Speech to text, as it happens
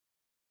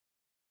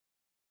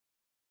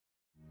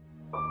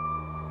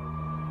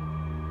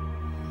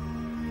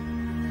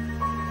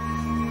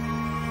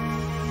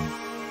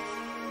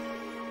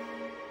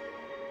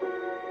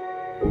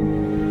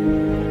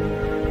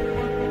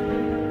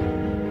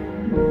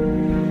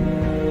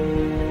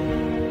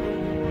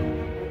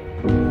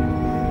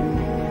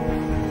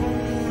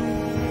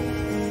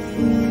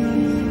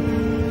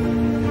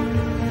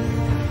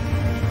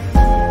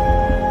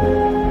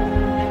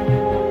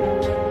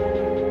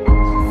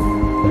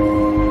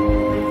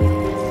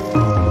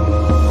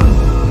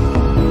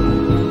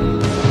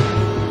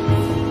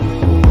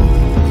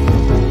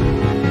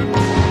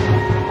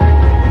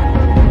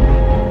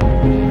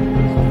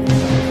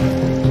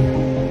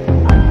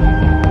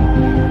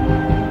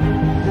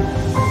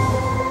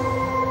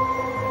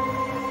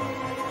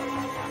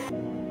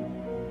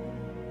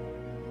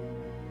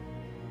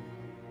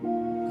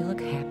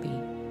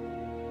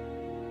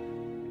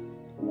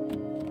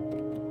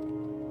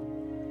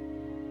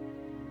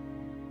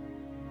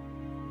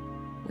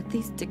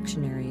these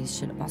dictionaries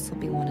should also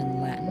be one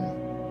in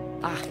Latin.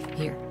 Ah,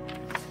 here.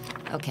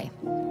 Okay,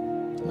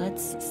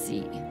 let's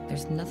see.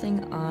 There's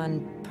nothing on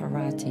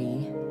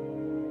parati,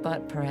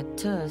 but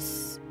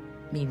paratus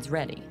means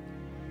ready.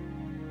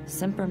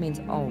 Semper means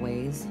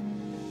always.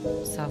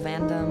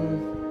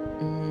 Salvandum,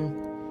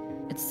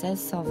 it says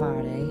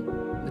salvare,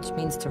 which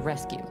means to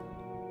rescue.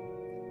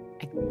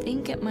 I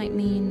think it might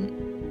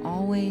mean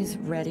always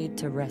ready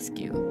to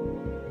rescue.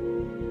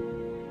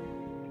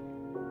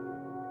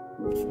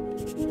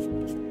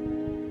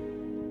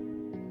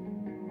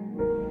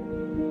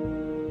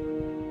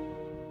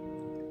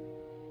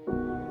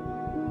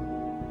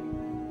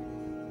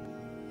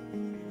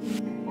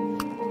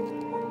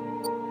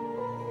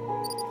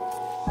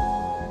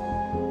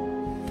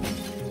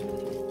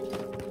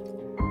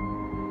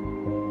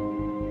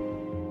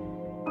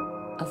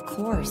 Of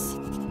course,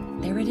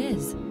 there it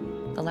is.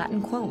 The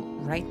Latin quote,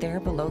 right there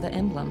below the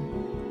emblem.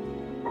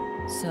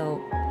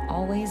 So,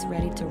 always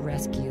ready to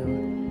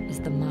rescue is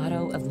the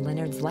motto of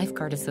Leonard's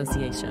Lifeguard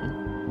Association.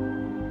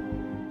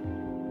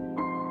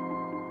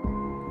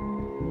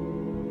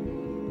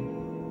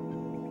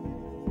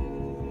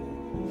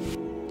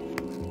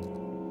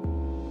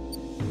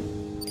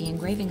 The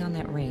engraving on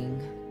that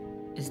ring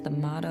is the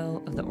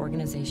motto of the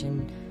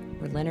organization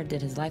where Leonard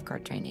did his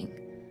lifeguard training.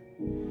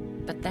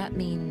 But that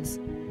means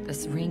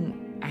this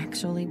ring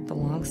actually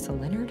belongs to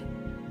Leonard?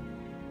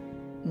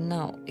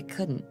 No, it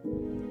couldn't.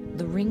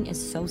 The ring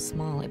is so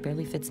small it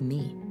barely fits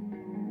me.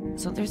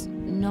 So there's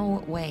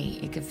no way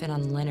it could fit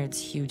on Leonard's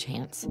huge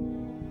hands.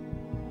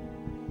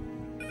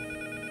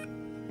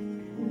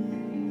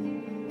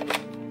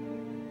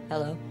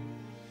 Hello?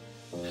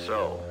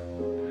 So,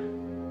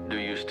 do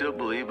you still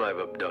believe I've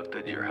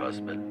abducted your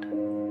husband?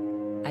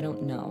 I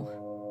don't know,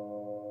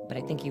 but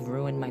I think you've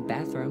ruined my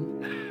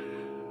bathroom.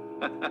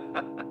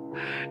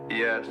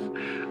 Yes,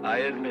 I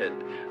admit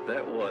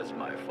that was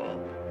my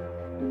fault.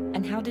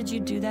 And how did you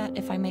do that,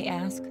 if I may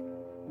ask?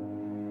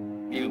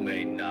 You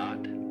may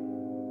not.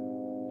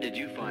 Did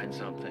you find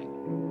something?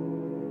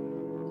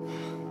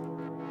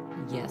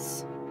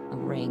 Yes, a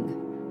ring.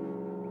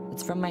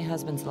 It's from my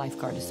husband's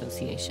lifeguard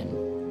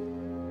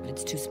association, but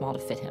it's too small to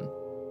fit him.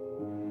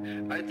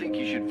 I think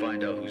you should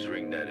find out whose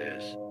ring that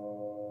is.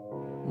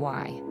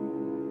 Why?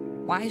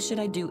 Why should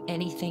I do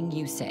anything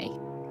you say?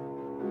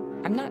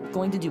 I'm not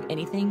going to do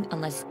anything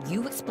unless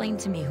you explain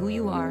to me who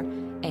you are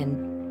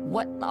and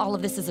what all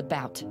of this is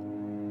about.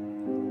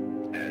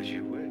 As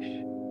you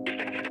wish.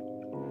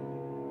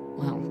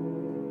 Well,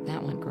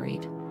 that went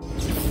great.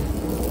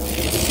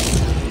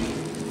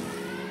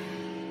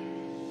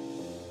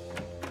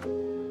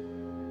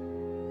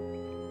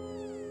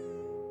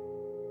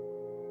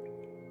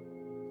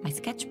 My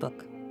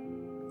sketchbook.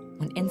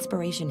 When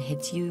inspiration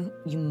hits you,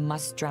 you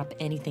must drop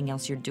anything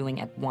else you're doing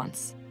at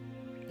once.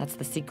 That's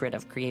the secret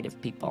of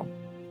creative people.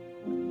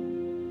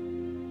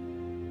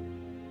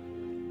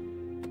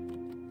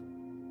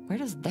 Where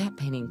does that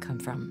painting come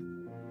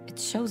from? It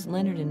shows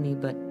Leonard and me,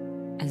 but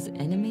as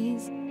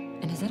enemies?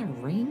 And is that a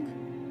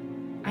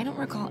ring? I don't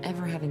recall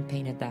ever having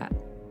painted that.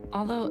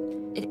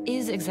 Although it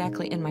is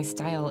exactly in my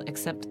style,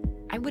 except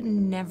I would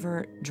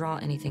never draw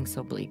anything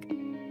so bleak.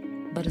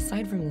 But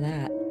aside from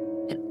that,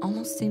 it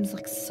almost seems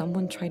like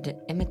someone tried to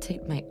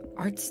imitate my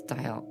art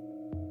style.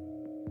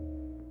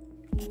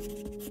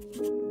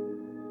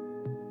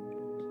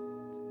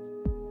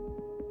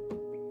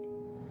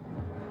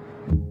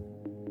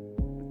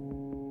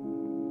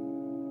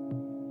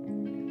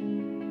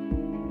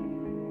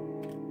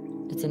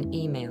 It's an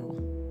email,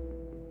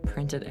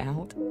 printed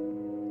out.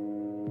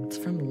 It's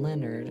from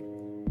Leonard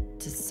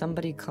to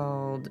somebody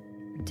called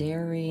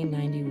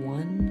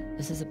Dairy91.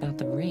 This is about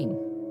the ring.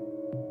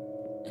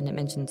 And it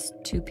mentions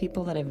two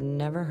people that I've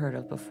never heard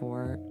of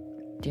before.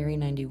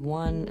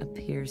 Dairy91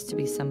 appears to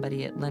be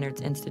somebody at Leonard's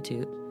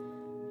Institute.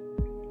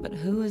 But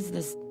who is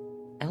this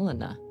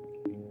Elena?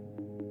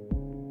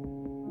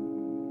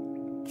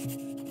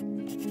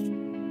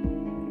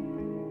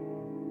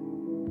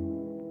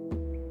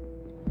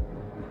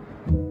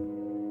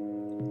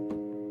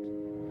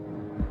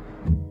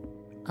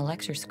 A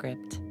lecture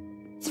script.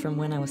 It's from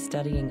when I was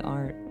studying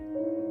art.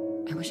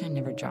 I wish I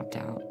never dropped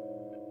out.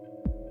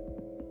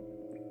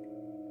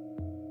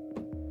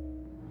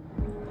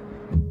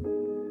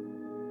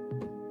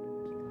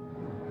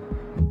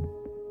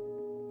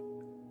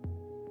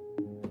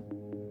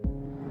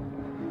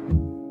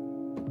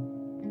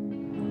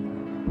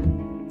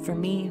 For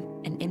me,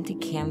 an empty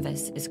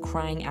canvas is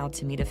crying out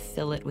to me to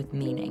fill it with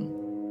meaning.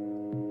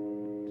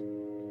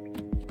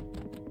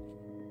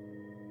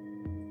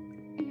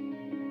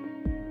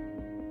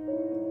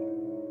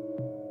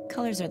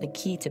 Colors are the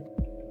key to...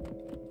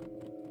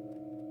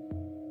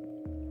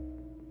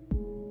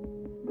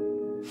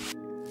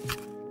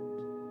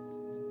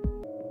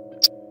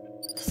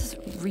 This is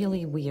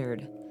really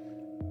weird.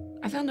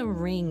 I found a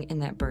ring in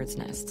that bird's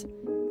nest,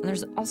 and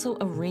there's also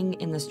a ring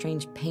in the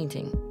strange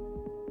painting.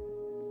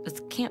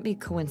 This can't be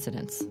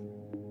coincidence,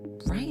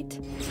 right?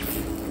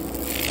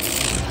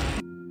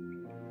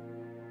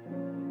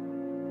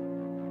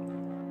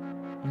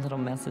 Little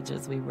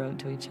messages we wrote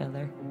to each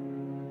other.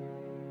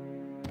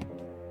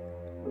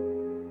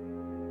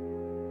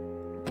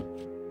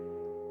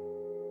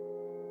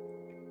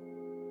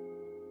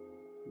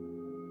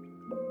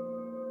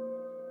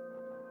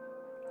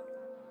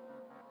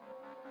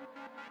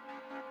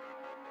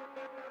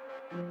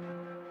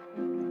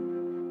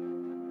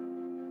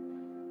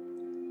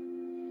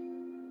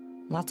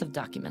 Lots of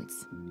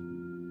documents.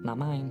 Not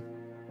mine.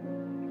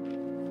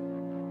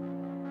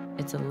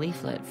 It's a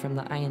leaflet from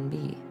the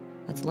INB.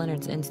 That's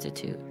Leonard's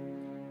Institute.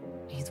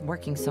 He's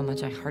working so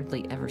much I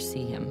hardly ever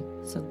see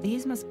him. So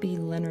these must be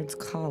Leonard's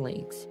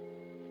colleagues.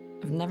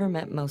 I've never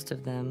met most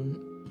of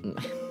them.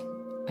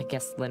 I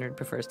guess Leonard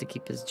prefers to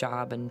keep his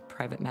job and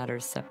private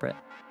matters separate.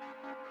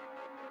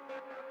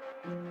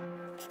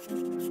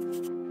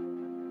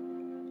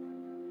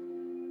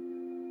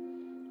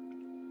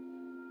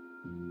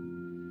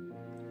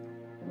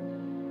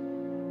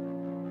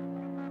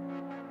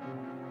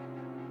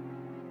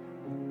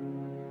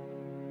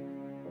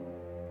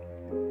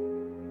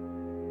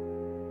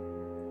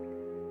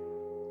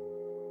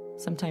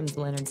 Sometimes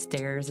Leonard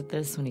stares at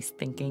this when he's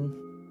thinking.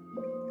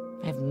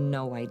 I have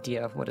no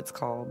idea what it's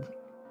called.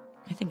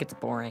 I think it's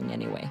boring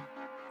anyway.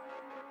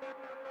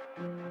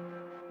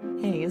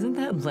 Hey, isn't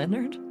that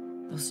Leonard?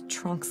 Those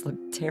trunks look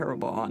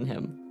terrible on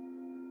him.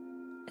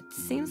 It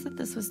seems that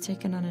this was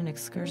taken on an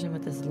excursion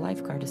with his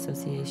lifeguard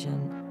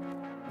association.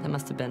 That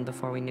must have been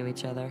before we knew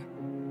each other.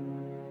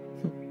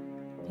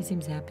 He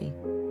seems happy.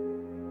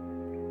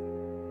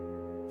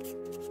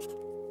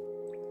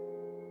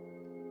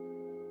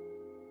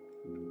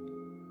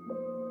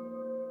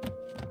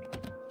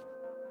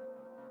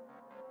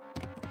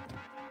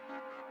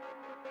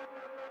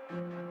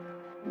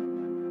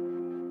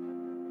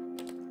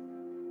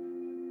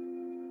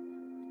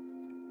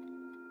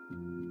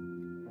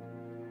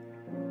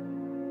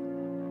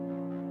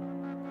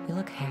 You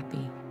look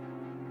happy.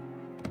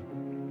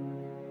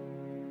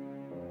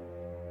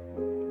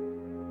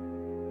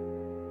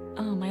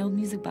 Oh, my old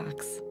music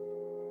box.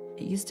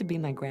 It used to be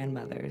my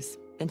grandmother's.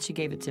 Then she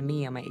gave it to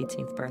me on my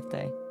 18th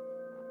birthday.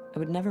 I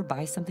would never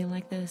buy something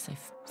like this. I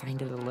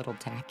find it a little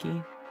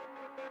tacky.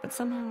 But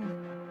somehow,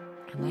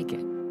 I like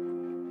it.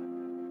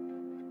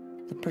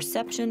 The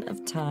perception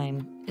of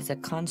time is a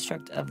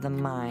construct of the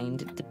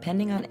mind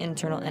depending on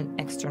internal and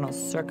external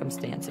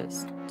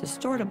circumstances.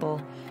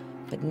 Distortable,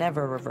 but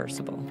never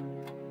reversible.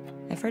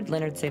 I've heard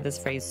Leonard say this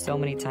phrase so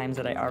many times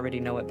that I already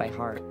know it by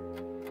heart.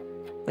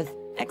 With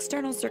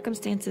external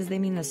circumstances, they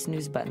mean the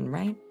snooze button,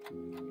 right?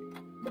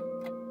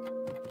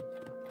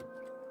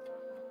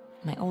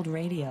 My old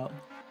radio.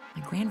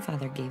 My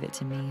grandfather gave it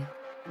to me.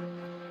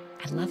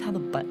 I love how the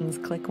buttons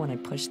click when I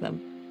push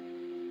them.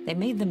 They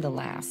made them to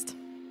last.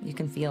 You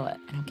can feel it.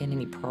 I don't get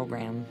any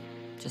program,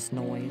 just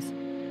noise.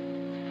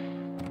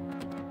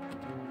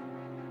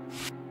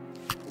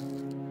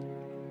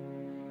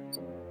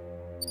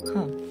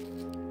 Huh.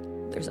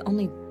 There's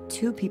only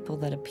 2 people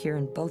that appear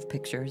in both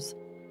pictures.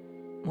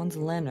 One's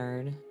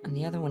Leonard, and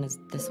the other one is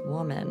this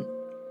woman.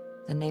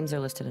 The names are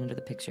listed under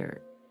the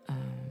picture.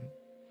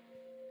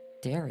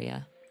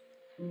 Daria.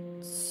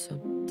 So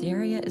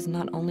Daria is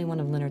not only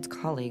one of Leonard's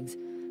colleagues,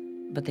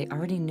 but they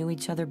already knew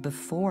each other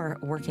before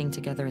working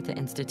together at the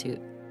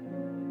Institute.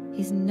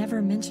 He's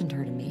never mentioned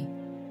her to me.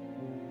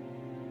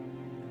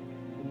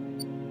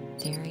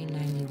 Daria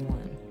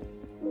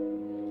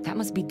 91. That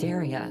must be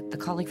Daria, the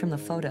colleague from the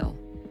photo.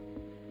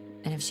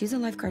 And if she's a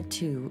lifeguard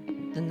too,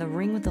 then the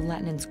ring with the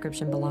Latin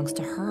inscription belongs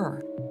to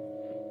her.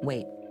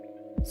 Wait,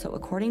 so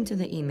according to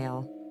the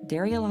email,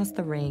 Daria lost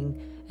the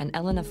ring and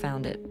Elena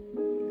found it.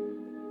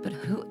 But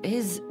who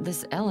is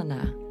this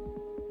Elena?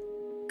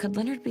 Could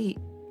Leonard be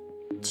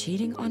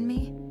cheating on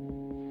me?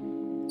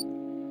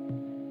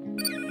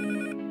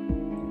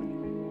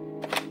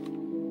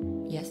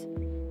 Yes?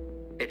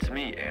 It's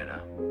me,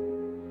 Anna.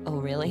 Oh,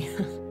 really?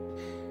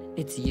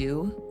 It's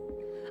you?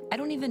 I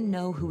don't even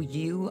know who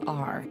you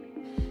are,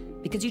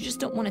 because you just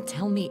don't want to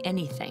tell me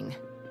anything.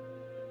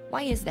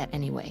 Why is that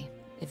anyway,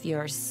 if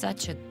you're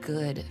such a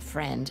good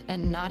friend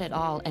and not at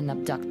all an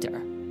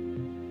abductor?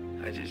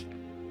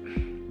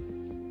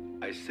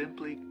 I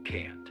simply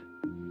can't.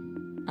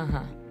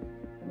 Uh-huh.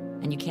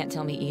 And you can't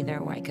tell me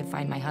either where I could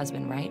find my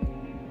husband, right?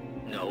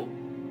 No,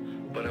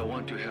 but I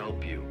want to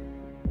help you.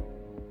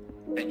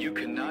 And you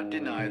cannot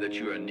deny that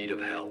you are in need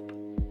of help.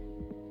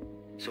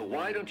 So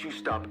why don't you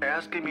stop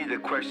asking me the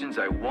questions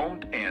I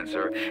won't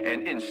answer,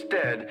 and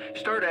instead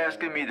start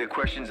asking me the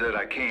questions that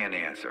I can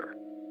answer?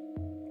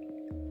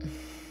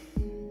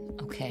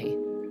 Okay,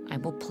 I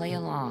will play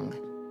along.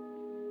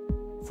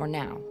 For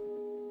now.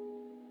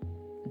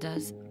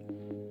 Does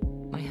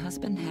my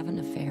husband have an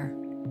affair?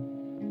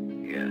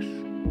 Yes.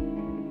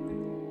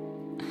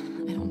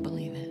 I don't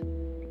believe it.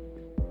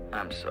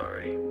 I'm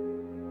sorry.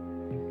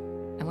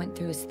 I went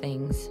through his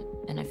things,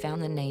 and I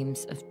found the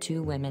names of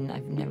 2 women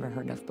I've never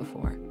heard of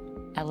before.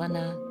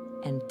 Elena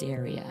and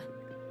Daria.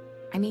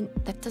 I mean,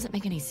 that doesn't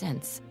make any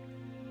sense.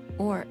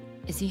 Or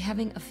is he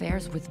having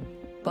affairs with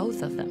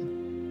both of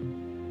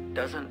them?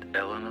 Doesn't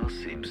Elena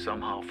seem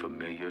somehow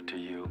familiar to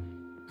you?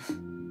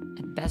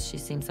 At best, she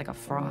seems like a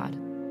fraud.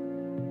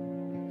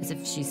 As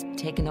if she's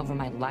taken over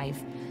my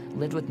life,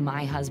 lived with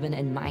my husband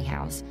in my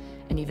house,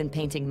 and even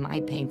painting my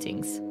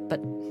paintings.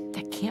 But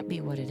that can't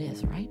be what it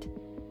is, right?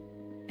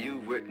 You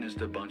witnessed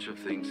a bunch of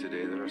things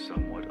today that are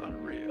somewhat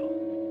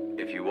unreal.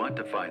 If you want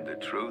to find the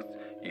truth,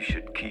 you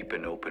should keep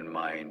an open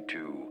mind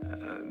to,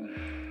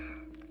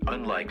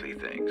 unlikely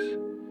things.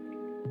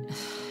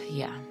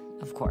 Yeah,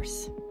 Of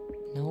course.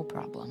 No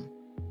problem.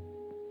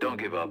 Don't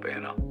give up,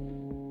 Anna.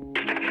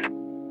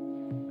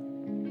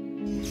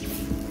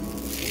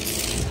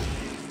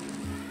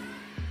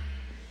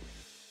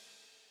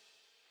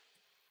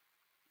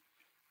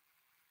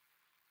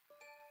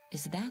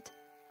 Is that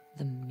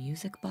the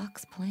music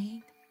box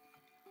playing?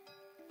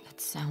 That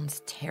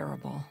sounds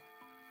terrible.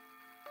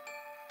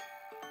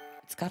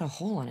 It's got a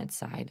hole on its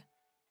side.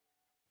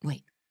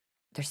 Wait,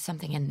 there's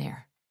something in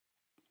there.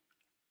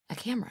 A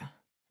camera.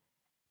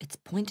 It's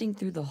pointing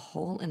through the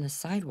hole in the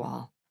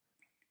sidewall.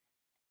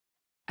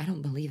 I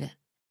don't believe it.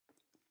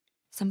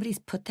 Somebody's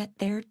put that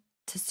there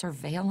to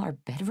surveil our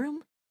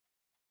bedroom?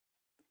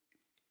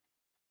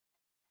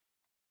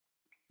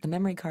 The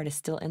memory card is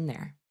still in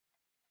there.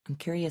 I'm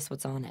curious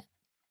what's on it.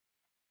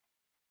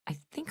 I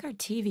think our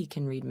TV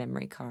can read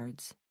memory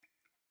cards.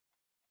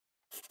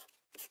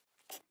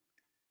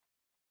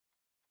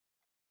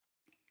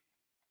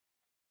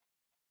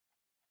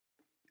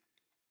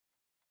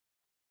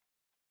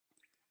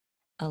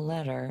 A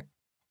letter.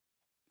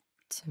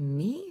 To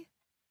me?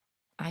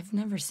 I've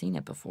never seen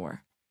it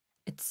before.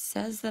 It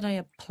says that I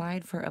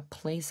applied for a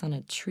place on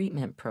a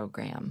treatment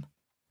program.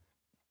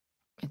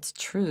 It's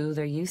true,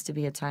 there used to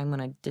be a time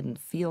when I didn't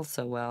feel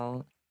so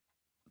well,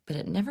 but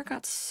it never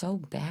got so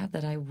bad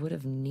that I would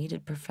have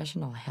needed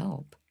professional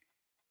help.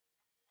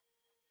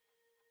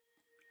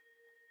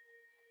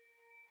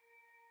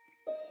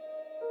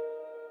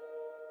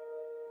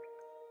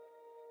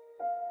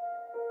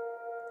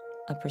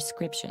 A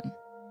prescription.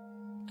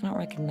 I don't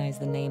recognize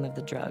the name of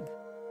the drug.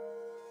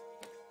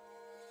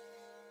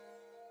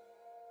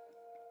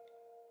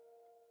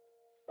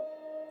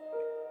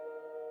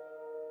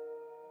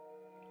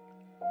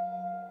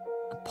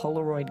 A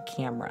Polaroid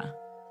camera.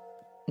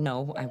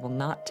 No, I will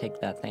not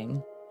take that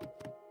thing.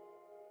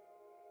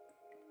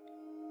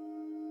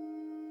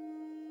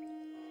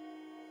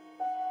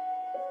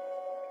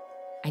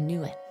 I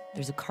knew it.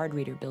 There's a card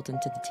reader built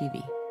into the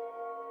TV.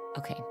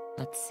 Okay,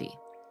 let's see.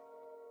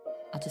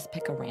 I'll just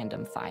pick a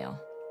random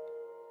file.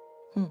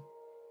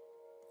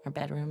 Our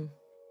bedroom.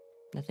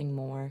 Nothing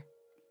more.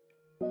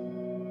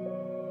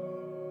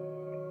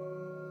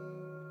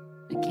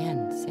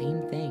 Again,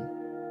 same thing.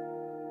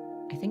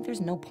 I think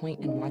there's no point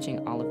in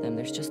watching all of them.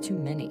 There's just too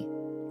many.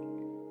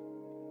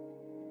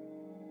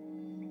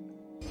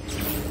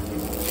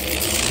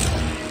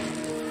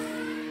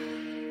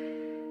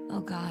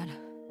 Oh, God.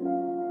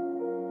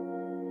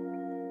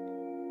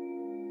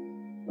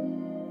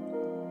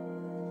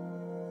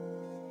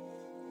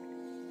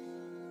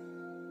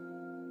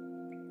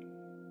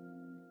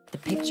 The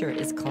picture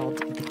is called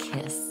The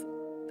Kiss.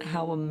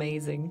 How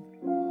amazing.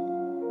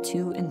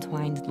 Two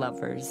entwined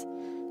lovers.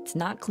 It's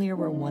not clear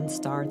where one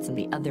starts and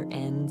the other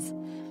ends,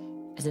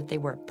 as if they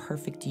were a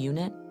perfect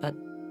unit, but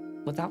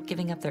without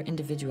giving up their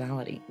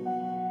individuality.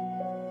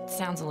 It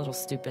sounds a little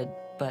stupid,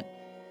 but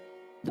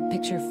the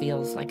picture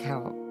feels like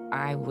how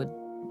I would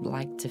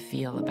like to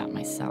feel about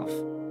myself.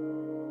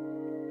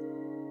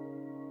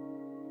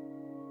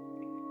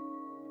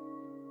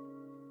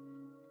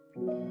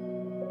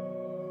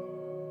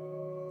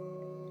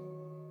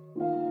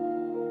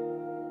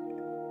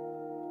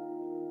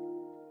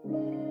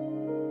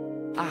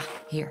 Ah,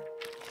 here.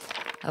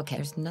 Okay,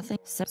 there's nothing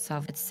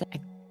soft. It's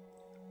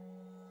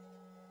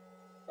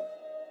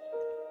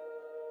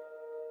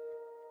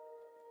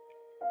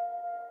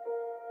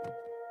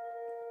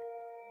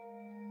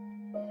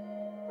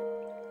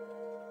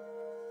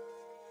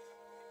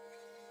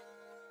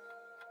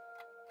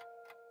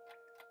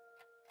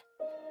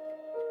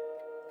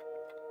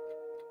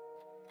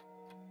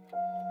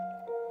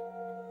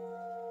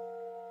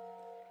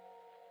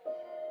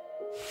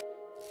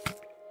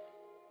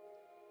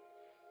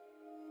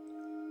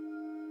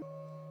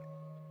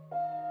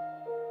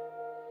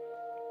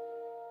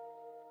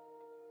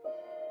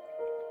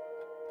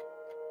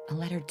a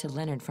letter to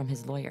Leonard from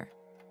his lawyer.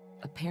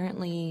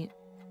 Apparently,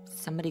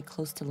 somebody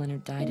close to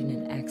Leonard died in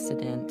an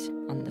accident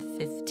on the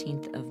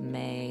 15th of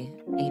May,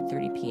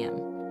 8:30 p.m.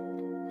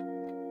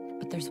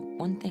 But there's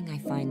one thing I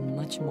find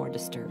much more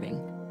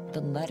disturbing.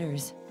 The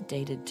letter's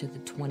dated to the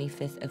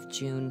 25th of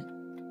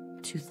June,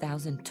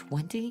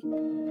 2020?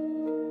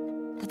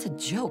 That's a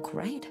joke,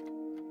 right?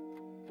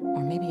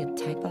 Or maybe a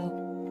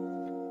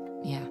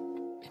typo? Yeah,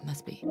 it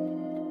must be.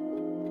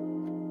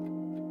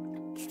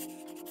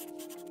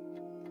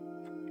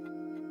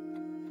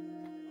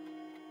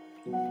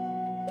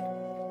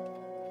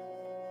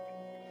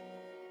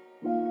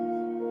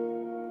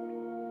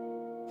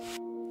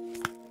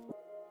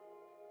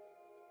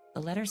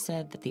 The letter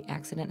said that the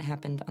accident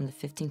happened on the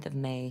 15th of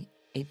May,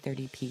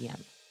 8:30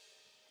 p.m.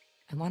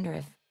 I wonder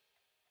if...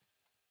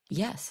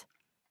 Yes,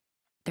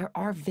 there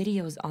are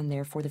videos on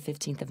there for the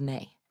 15th of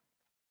May.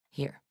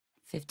 Here,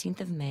 15th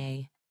of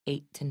May,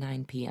 8 to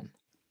 9 p.m.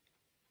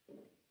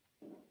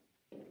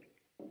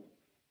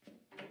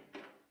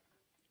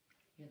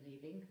 You're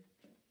leaving?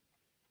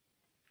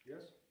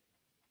 Yes,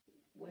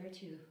 Where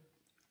to?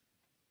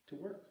 to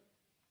work.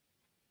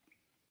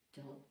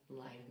 Don't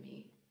lie to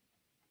me.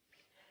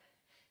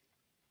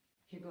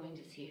 You're going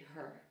to see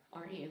her,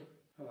 aren't you?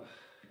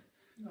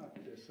 Not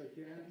this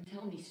again.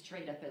 Tell me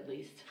straight up at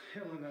least.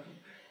 Elena.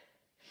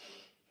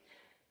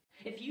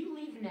 If you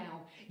leave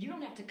now, you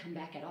don't have to come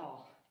back at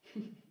all.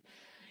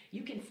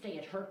 You can stay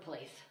at her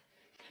place.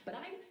 But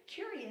I'm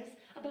curious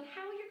about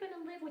how you're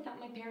going to live without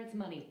my parents'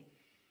 money.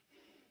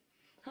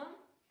 Huh?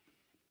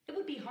 It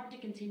would be hard to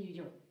continue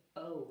your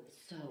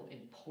so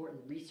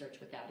important research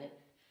without it.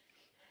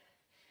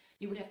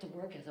 You would have to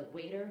work as a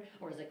waiter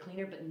or as a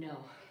cleaner, but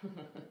no.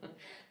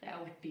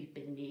 That would be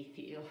beneath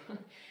you.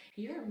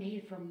 You're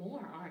made for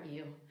more, aren't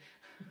you?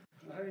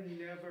 I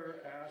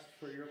never asked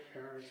for your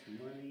parents'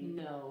 money.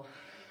 No,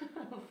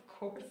 of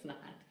course not.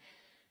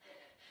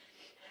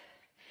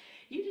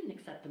 You didn't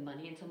accept the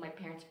money until my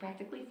parents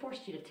practically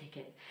forced you to take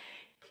it.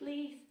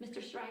 Please,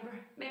 Mr. Schreiber,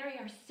 marry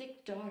our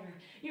sick daughter.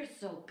 You're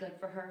so good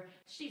for her.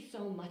 She's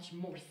so much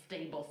more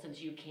stable since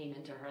you came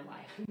into her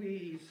life.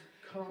 Please,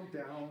 calm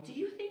down. Do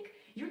you think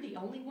you're the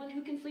only one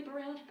who can sleep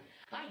around?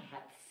 I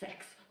had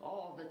sex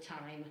all the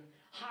time.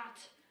 Hot,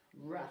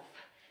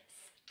 rough,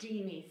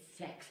 steamy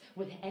sex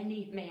with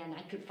any man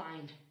I could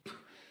find.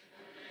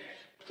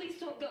 Please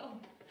don't go.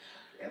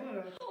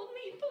 Elena. Hold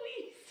me,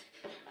 please.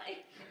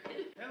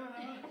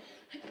 Elena.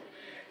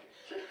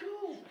 Let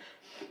go.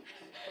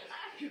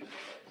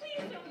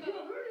 Please don't go.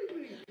 You're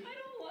hurting me. I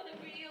don't want to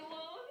be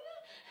alone.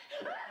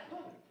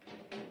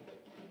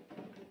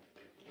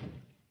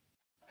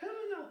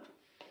 Elena.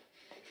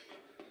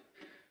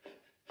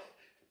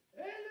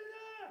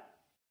 Elena.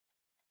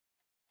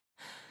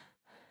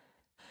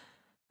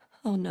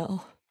 Oh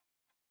no.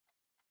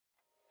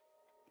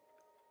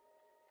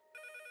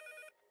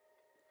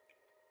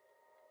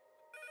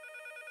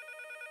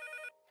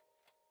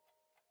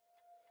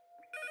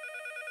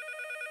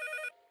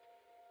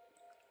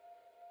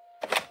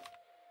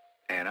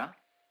 Anna?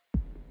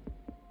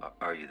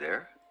 Are you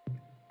there?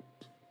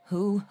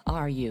 Who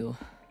are you?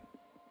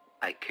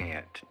 I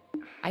can't.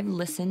 I've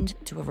listened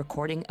to a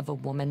recording of a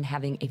woman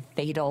having a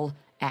fatal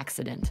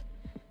accident.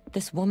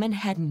 This woman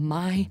had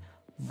my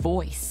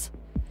voice.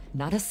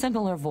 Not a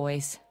similar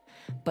voice,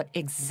 but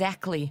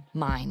exactly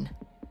mine.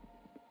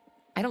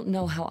 I don't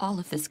know how all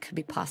of this could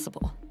be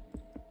possible,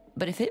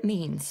 but if it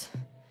means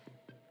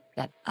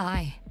that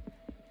I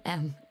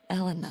am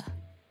Elena,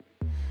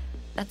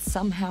 that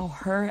somehow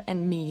her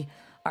and me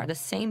are the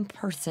same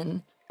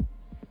person,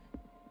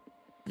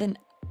 then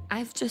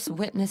I've just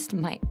witnessed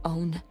my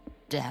own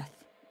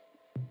death.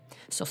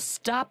 So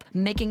stop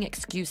making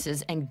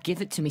excuses and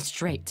give it to me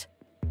straight.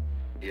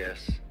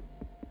 Yes.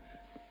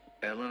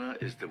 Elena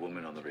is the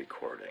woman on the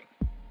recording.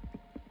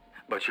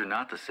 But you're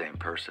not the same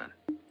person,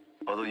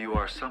 although you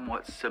are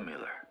somewhat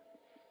similar.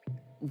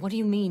 What do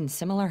you mean,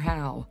 similar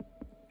how?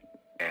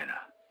 Anna,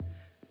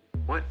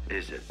 what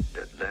is it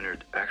that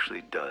Leonard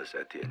actually does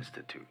at the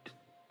Institute?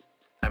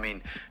 I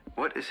mean,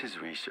 what is his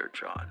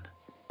research on?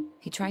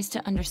 He tries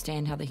to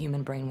understand how the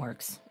human brain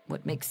works,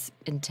 what makes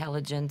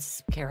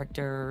intelligence,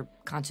 character,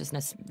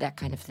 consciousness, that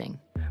kind of thing.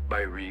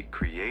 By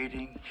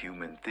recreating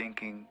human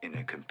thinking in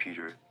a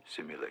computer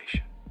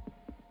simulation.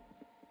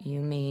 You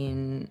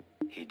mean...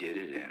 He did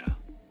it, Anna.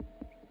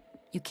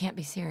 You can't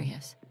be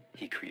serious.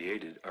 He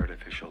created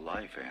artificial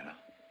life, Anna.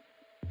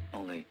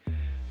 Only,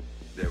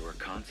 there were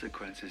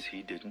consequences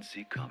he didn't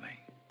see coming.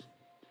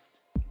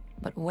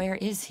 But where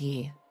is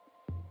he?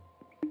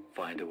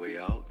 Find a way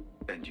out,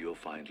 and you'll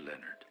find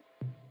Leonard.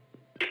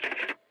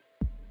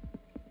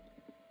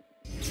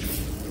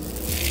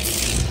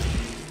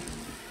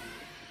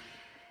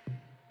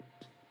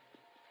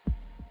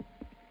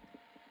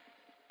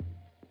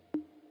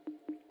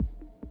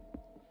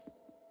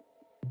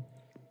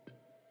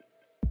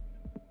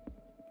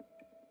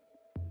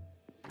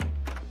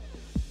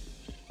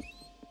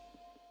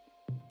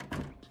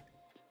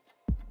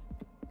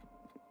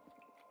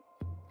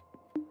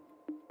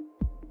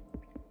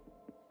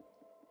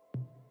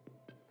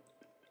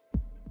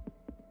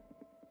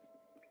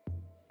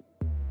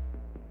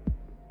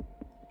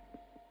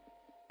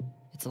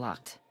 It's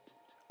locked.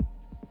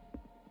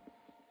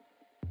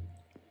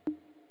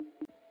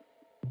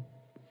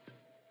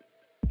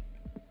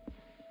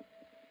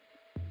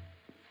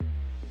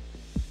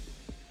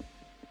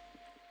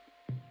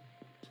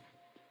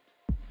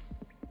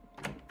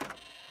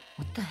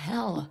 What the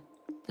hell?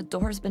 The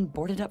door's been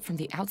boarded up from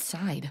the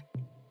outside.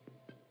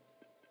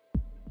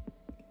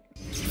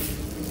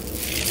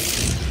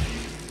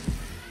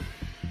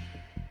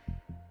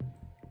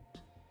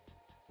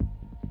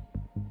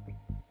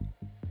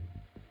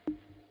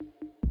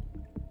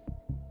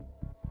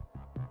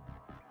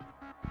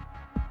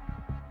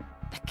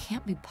 That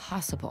can't be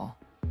possible.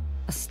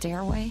 A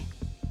stairway?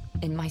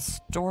 In my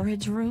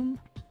storage room?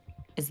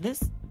 Is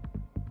this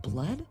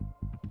blood?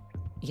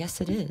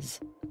 Yes, it is.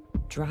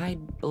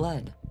 Dried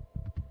blood.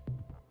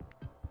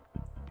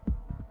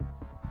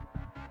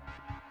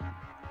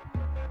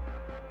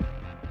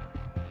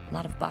 A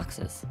lot of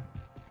boxes.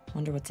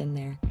 Wonder what's in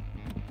there.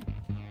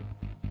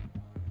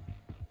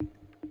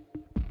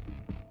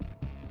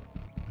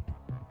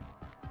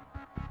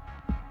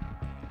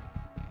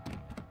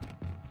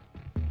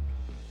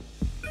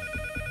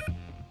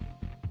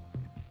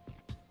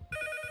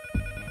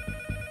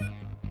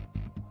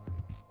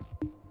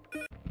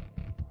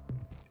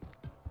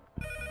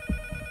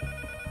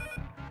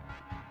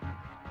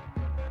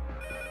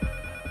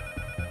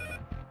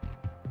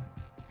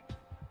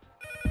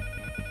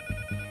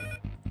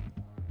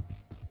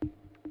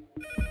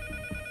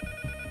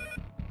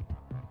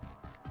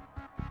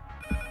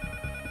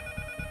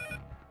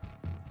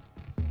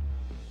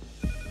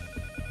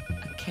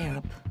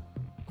 cap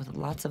with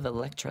lots of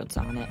electrodes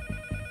on it.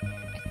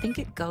 I think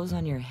it goes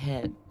on your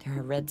head. There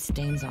are red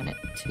stains on it,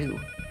 too.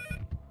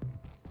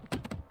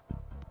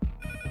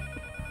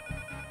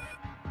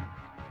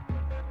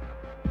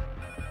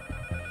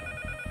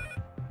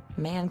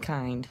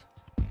 Mankind.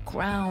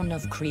 Crown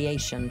of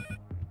creation.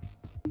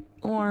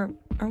 Or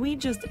are we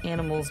just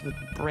animals with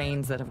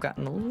brains that have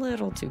gotten a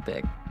little too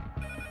big?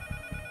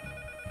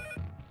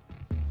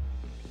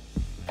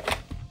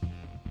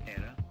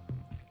 Anna,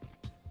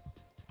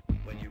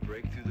 when you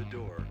break through the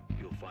door,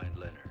 you'll find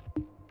Leonard.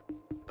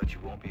 But you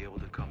won't be able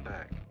to come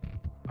back.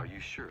 Are you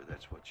sure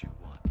that's what you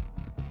want?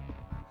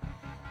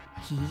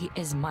 He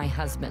is my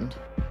husband.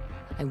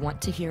 I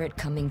want to hear it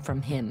coming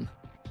from him.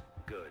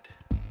 Good.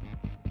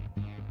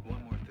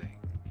 One more thing.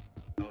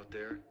 Out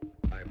there,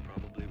 I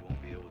probably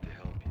won't be able to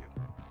help you.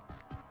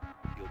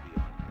 You'll be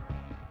on your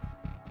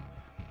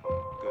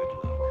own. Good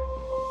luck.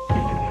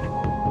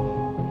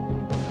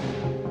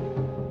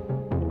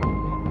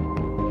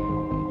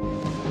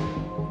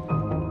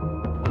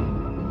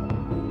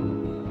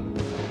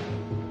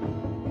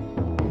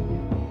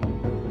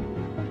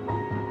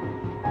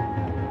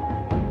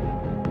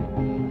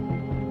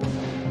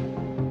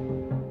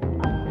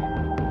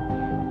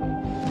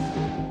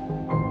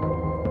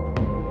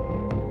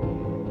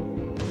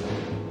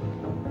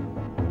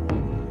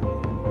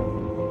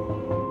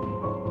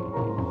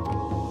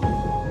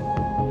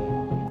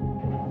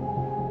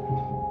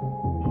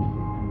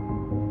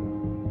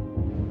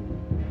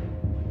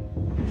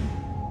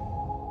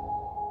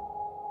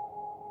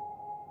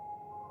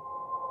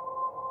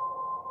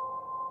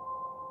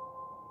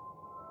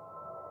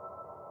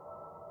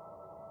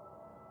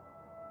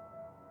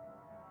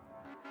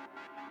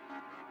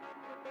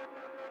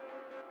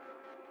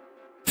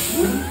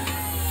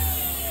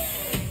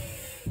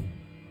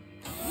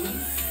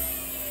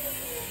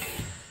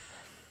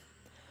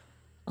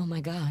 Oh my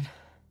God.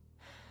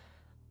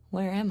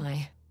 Where am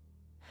I?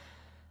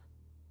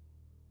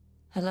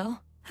 Hello?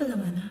 Hello,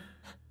 Anna.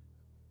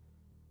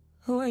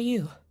 Who are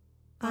you?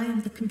 I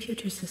am the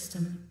computer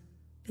system.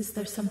 Is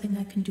there something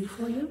I can do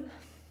for you?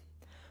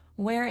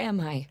 Where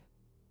am I?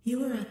 You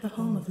were at the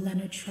home of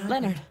Leonard Schreiber.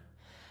 Leonard.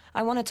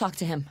 I want to talk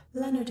to him.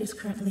 Leonard is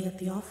currently at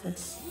the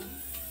office,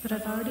 but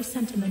I've already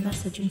sent him a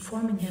message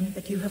informing him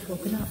that you have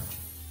woken up.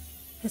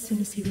 As soon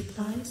as he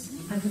replies,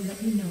 I will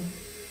let you know.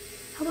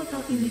 How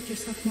about you make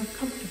yourself more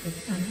comfortable,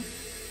 Anna?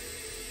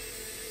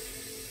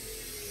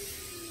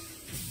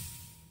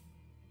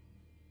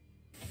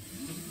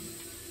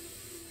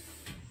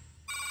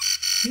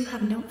 You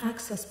have no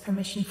access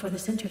permission for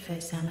this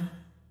interface, Anna.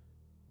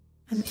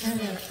 An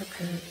error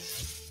occurred.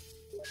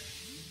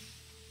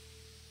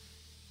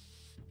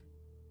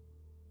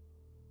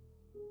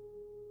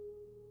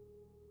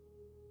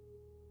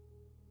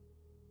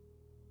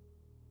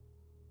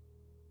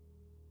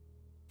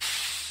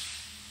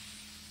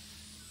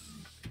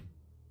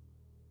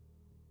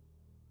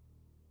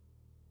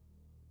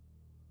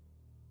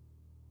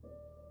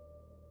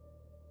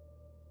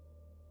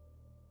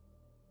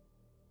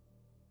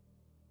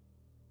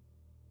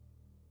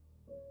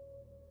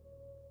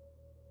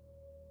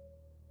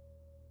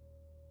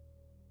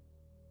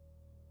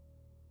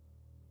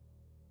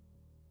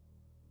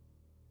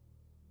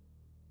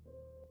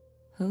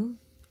 Who?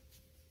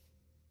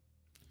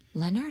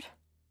 Leonard?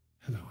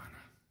 Hello,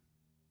 Anna.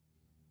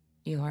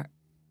 You are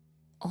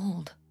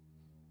old.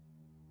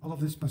 All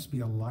of this must be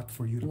a lot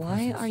for you to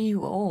Why process. are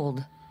you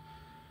old?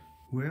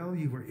 Well,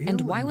 you were ill.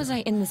 And why was I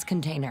in this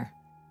container?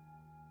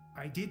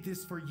 I did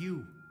this for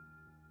you.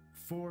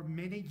 For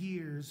many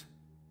years,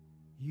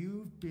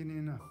 you've been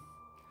in a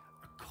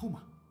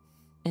coma.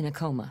 In a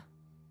coma.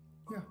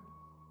 Yeah.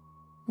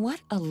 What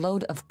a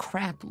load of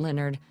crap,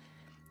 Leonard.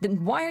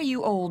 Then why are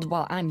you old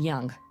while I'm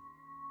young?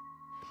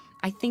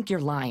 I think you're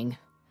lying.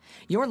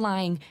 You're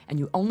lying, and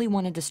you only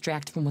want to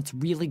distract from what's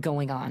really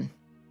going on.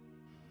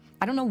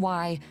 I don't know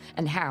why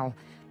and how,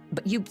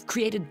 but you've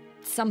created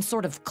some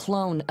sort of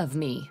clone of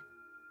me.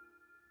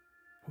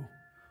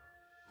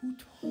 Who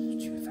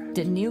told you that?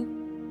 Didn't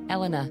you?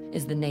 Elena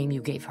is the name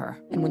you gave her.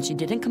 And when she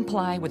didn't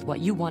comply with what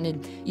you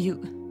wanted, you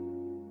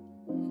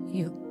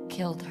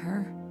killed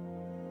her.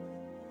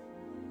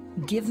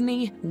 Give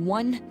me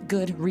one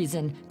good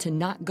reason to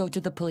not go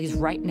to the police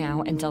right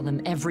now and tell them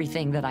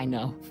everything that I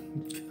know.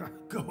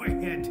 Go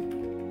ahead.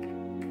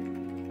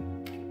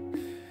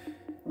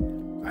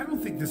 I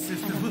don't think the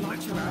system will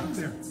let you out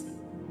there.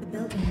 The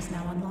building is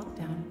now on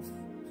lockdown.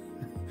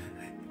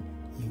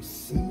 You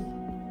see?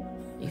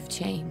 You've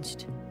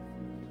changed.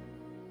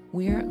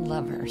 We're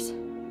lovers.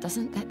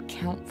 Doesn't that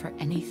count for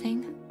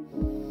anything?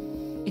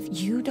 If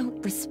you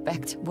don't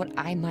respect what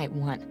I might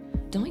want,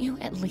 don't you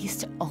at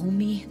least owe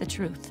me the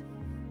truth?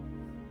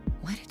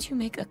 Why did you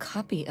make a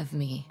copy of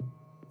me?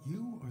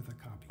 You are the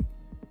copy.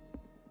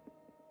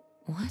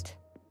 What?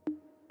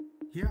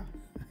 Yeah.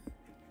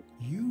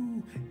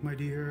 You, my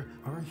dear,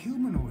 are a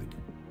humanoid.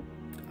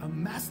 A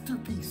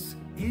masterpiece,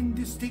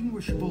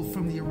 indistinguishable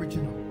from the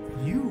original.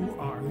 You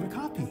are the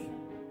copy.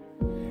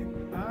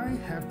 I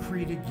have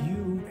created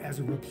you as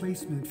a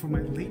replacement for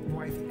my late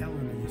wife,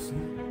 Elena, you see.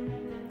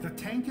 The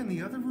tank in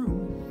the other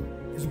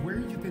room is where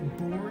you've been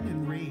born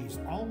and raised,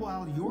 all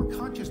while your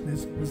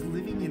consciousness was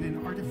living in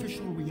an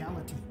artificial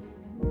reality.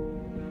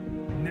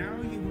 Now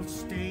you will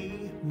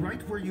stay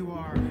right where you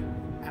are,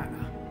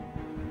 Anna,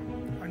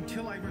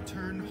 until I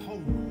return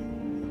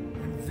home.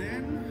 And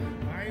then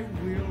I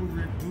will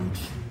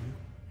reboot you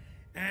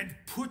and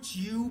put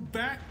you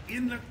back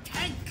in the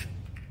tank!